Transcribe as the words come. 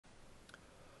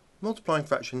Multiplying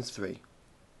fractions 3.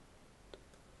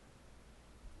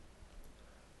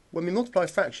 When we multiply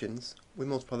fractions, we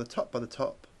multiply the top by the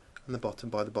top and the bottom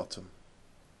by the bottom.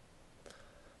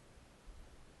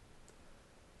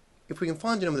 If we can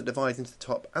find a number that divides into the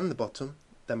top and the bottom,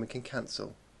 then we can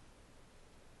cancel.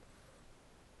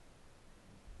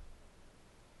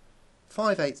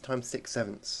 5/8 times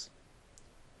 6/7.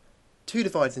 2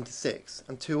 divides into 6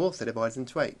 and 2 also divides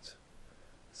into 8.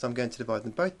 So I'm going to divide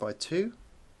them both by 2.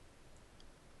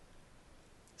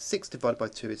 6 divided by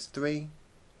 2 is 3.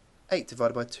 8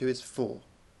 divided by 2 is 4.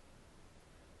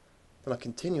 Then I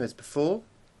continue as before,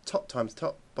 top times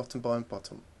top, bottom by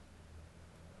bottom.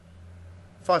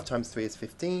 5 times 3 is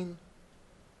 15.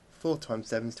 4 times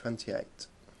 7 is 28.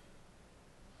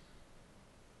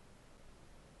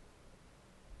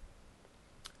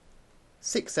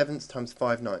 Six sevenths times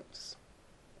 5/9.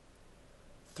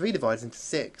 3 divides into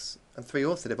 6, and 3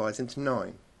 also divides into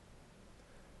 9.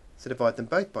 So divide them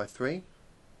both by 3.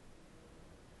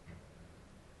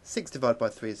 6 divided by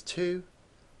 3 is 2.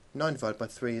 9 divided by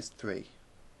 3 is 3.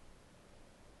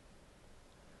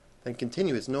 Then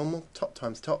continue as normal, top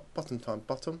times top, bottom times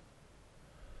bottom.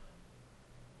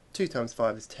 2 times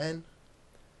 5 is 10.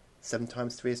 7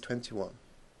 times 3 is 21.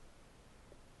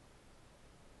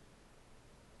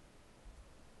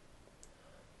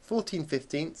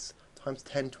 14/15 times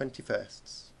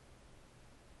 10/21.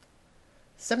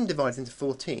 7 divides into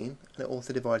 14 and it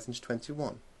also divides into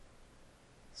 21.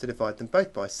 So divide them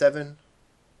both by 7.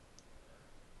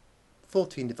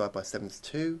 14 divided by 7 is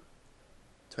 2.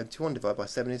 21 divided by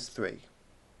 7 is 3.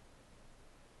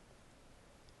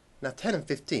 Now 10 and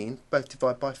 15 both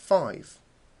divide by 5.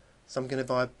 So I'm going to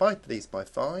divide both of these by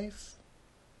 5.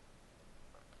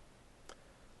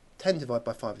 10 divided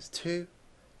by 5 is 2.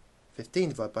 15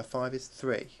 divided by 5 is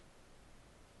 3.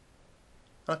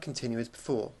 I'll continue as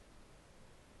before.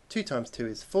 2 times 2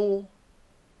 is 4.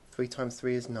 3 times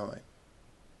 3 is 9.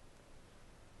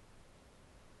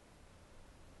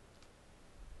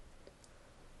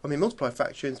 When we multiply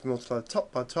fractions, we multiply the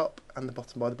top by the top and the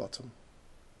bottom by the bottom.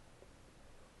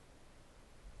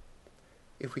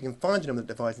 If we can find a number that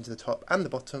divides into the top and the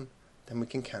bottom, then we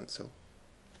can cancel.